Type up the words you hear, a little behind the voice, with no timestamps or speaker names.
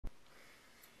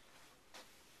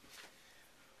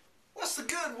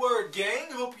Lord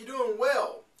gang, hope you're doing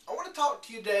well. I want to talk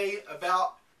to you today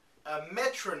about a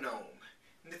metronome.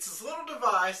 And it's this little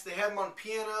device. They have them on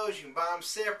pianos. You can buy them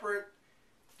separate,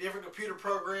 different computer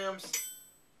programs.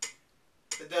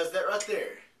 It does that right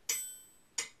there.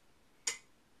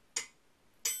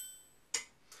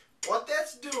 What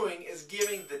that's doing is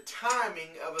giving the timing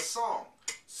of a song.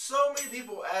 So many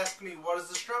people ask me, what is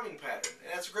the strumming pattern?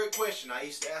 And that's a great question. I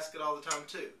used to ask it all the time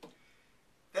too.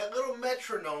 That little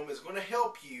metronome is going to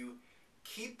help you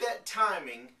keep that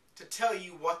timing to tell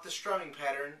you what the strumming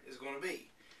pattern is going to be.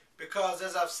 Because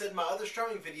as I've said in my other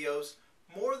strumming videos,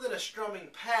 more than a strumming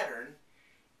pattern,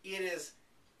 it is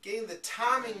getting the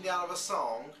timing down of a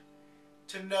song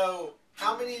to know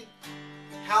how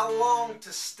long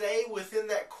to stay within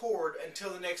that chord until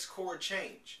the next chord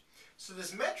change. So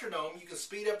this metronome, you can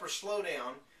speed up or slow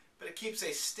down, but it keeps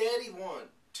a steady 1,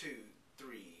 2,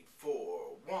 3,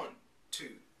 4, 1, 2,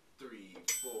 3,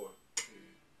 4, 2,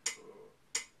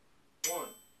 4, 1,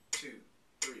 2,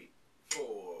 3, 4,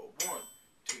 1,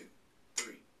 2,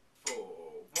 3, 4,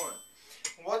 1.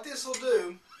 And what this will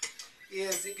do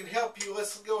is it can help you.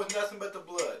 Let's go with Nothing But the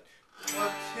Blood.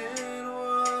 What can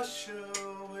wash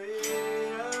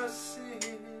away our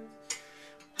sins?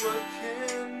 What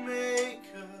can make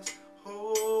us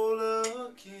whole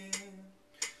again?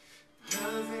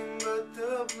 Nothing but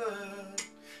the blood.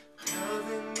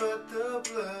 Nothing but the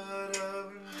blood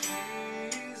of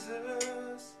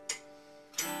Jesus.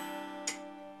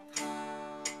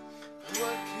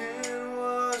 What can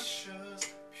wash us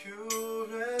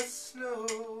pure as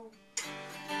snow?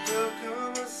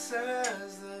 Welcome us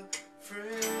as the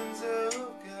friends of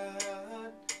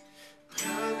God.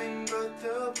 Nothing but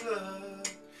the blood.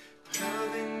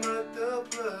 Nothing but the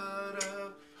blood of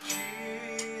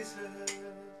Jesus.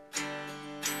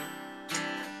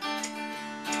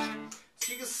 So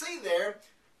you can see there,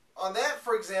 on that,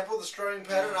 for example, the strumming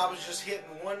pattern, I was just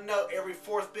hitting one note every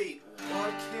fourth beat.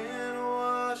 What can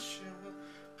wash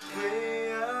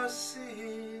away our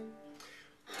sin?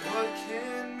 What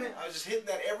can make... I was just hitting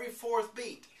that every fourth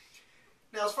beat.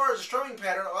 Now, as far as the strumming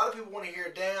pattern, a lot of people want to hear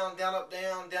down, down, up,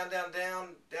 down, down, down,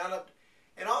 down, down, up,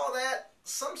 and all of that.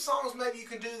 Some songs maybe you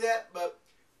can do that, but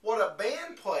what a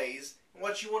band plays, and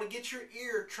what you want to get your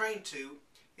ear trained to,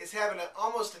 is having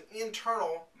almost an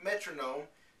internal metronome.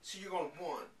 So you're going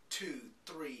 1, 2,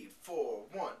 3, 4,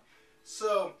 1.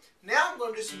 So now I'm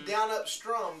going to do some down up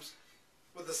strums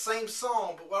with the same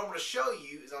song, but what I'm going to show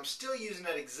you is I'm still using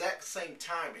that exact same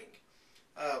timing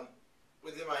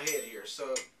within my head here.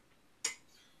 So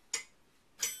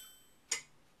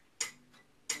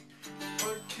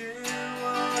what can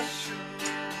wash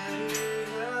away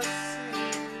our sin?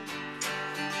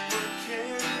 What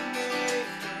can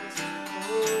make us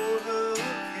whole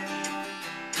again?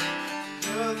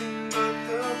 Nothing but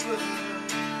the blood.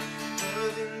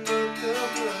 Nothing but the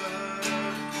blood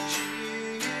of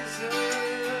Jesus.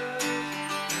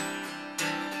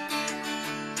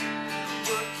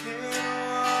 What can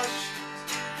wash us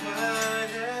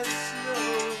white as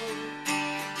snow?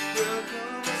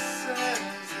 Welcome us as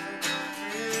the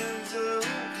friends of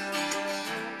God.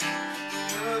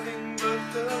 Nothing but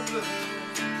the blood.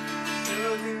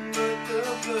 Nothing but the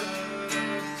blood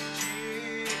of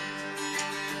Jesus.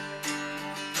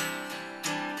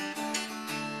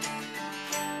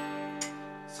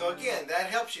 So again, that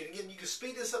helps you. Again, you can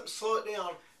speed this up and slow it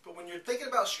down, but when you're thinking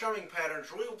about strumming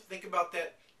patterns, really think about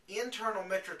that internal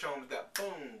metronome, that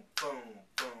boom, boom,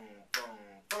 boom, boom,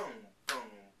 boom, boom,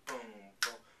 boom,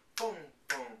 boom, boom,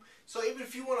 boom. So even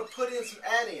if you want to put in some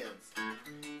add-ins,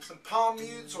 some palm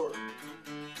mutes, or...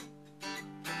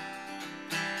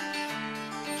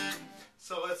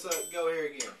 So let's go here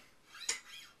again.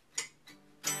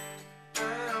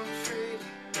 I'm trading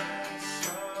my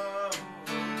sorrow.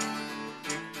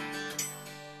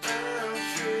 I'm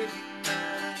trading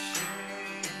my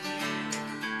shame.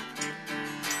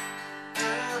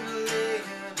 I'm laying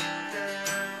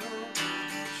down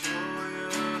the joy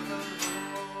of the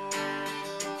Lord.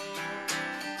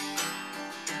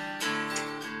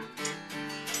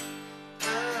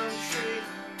 I'm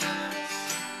trading my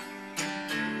sin.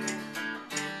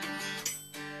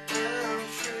 I'm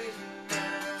trading my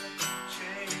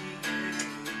chain.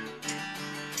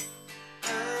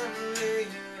 I'm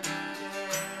laying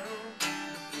down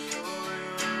the joy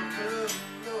of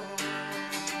the Lord.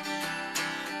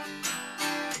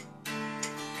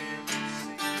 And we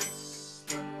sing yes,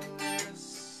 Lord, yes,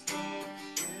 Lord,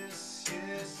 yes,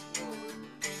 yes, Lord,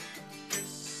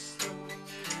 yes, Lord.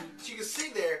 So you can see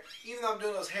there, even though I'm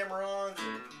doing those hammer-ons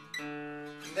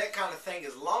and that kind of thing,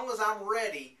 as long as I'm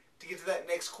ready to get to that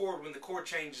next chord when the chord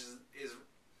change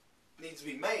needs to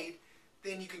be made,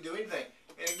 then you can do anything.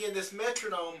 And again, this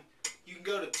metronome you can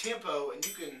go to tempo, and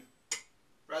you can,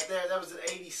 right there, that was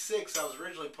at 86 I was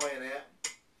originally playing at.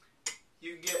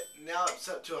 You can get, now it's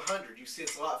up to 100. You see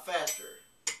it's a lot faster.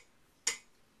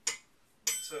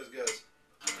 So it goes.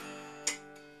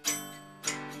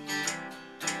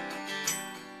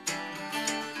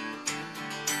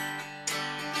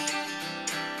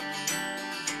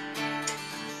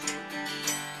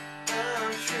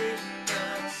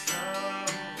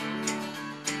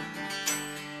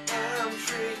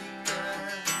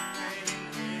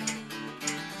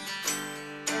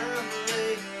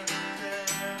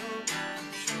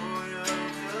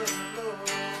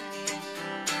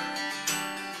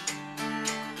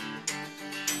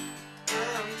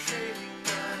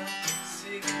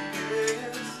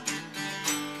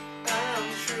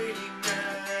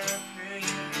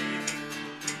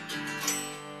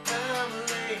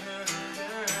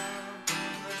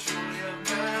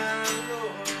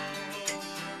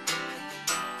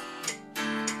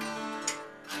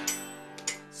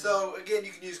 So again,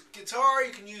 you can use guitar,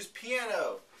 you can use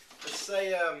piano. Let's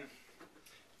say,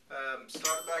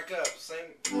 start it back up.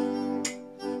 Same.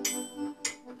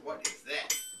 What is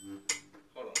that?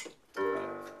 Hold on.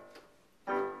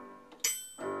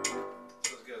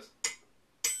 So it goes.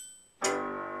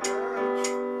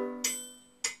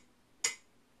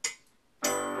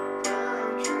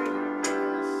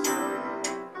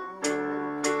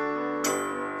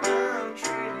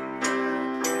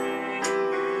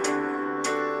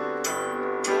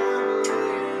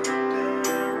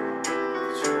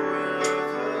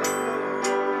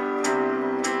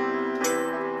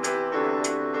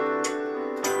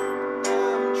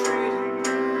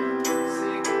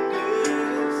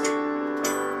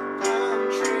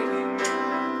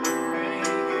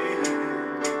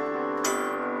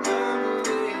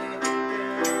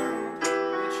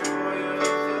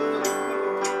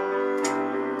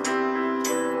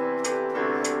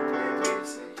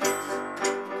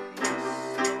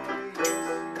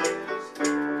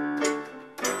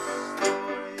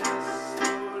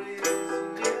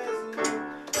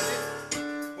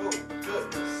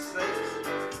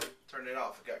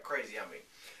 It got crazy on me.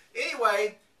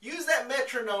 Anyway, use that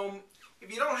metronome.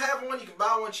 If you don't have one, you can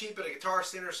buy one cheap at a Guitar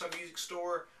Center or some music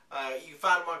store. You can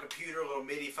find them on computer, little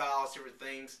MIDI files, different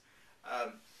things.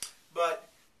 But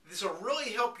this will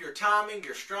really help your timing,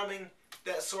 your strumming,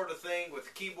 that sort of thing with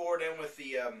the keyboard and with the,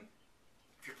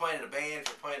 if you're playing in a band, if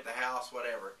you're playing at the house,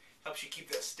 whatever. Helps you keep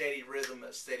that steady rhythm,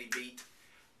 that steady beat.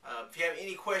 If you have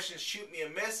any questions, shoot me a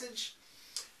message.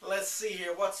 Let's see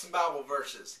here. What's some Bible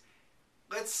verses?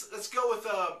 Let's go with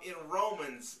in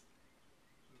Romans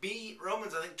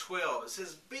I think 12. It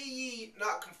says, "Be ye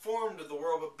not conformed to the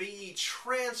world, but be ye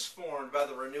transformed by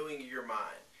the renewing of your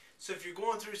mind." So if you're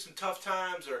going through some tough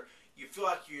times, or you feel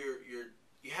like you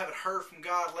haven't heard from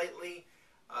God lately,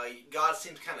 God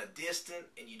seems kind of distant,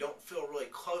 and you don't feel really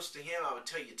close to Him, I would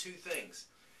tell you two things.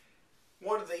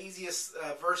 One of the easiest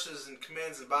verses and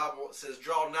commands in the Bible, it says,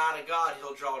 "Draw nigh to God,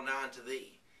 He'll draw nigh to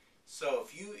thee." So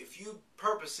if you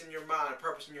purpose in your mind,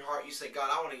 purpose in your heart, you say, "God,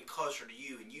 I want to get closer to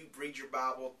you," and you read your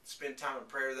Bible, spend time in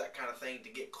prayer, that kind of thing, to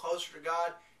get closer to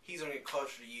God, He's going to get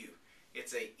closer to you.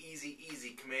 It's a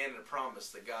easy command and a promise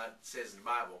that God says in the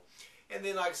Bible. And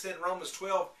then, like I said in Romans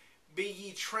 12, "Be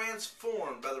ye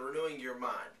transformed by the renewing of your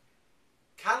mind."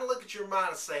 Kind of look at your mind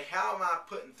and say, how am I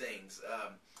putting things?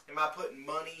 Am I putting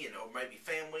money, or maybe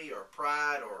family, or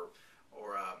pride, or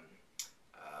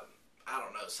I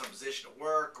don't know, some position at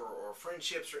work, or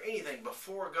friendships, or anything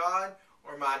before God?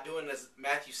 Or am I doing, as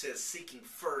Matthew says, seeking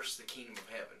first the kingdom of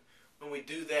heaven? When we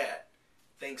do that,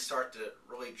 things start to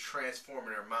really transform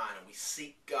in our mind, and we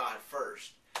seek God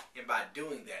first. And by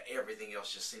doing that, everything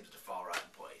else just seems to fall right in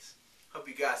place. Hope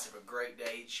you guys have a great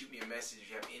day. Shoot me a message if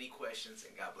you have any questions,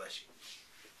 and God bless you.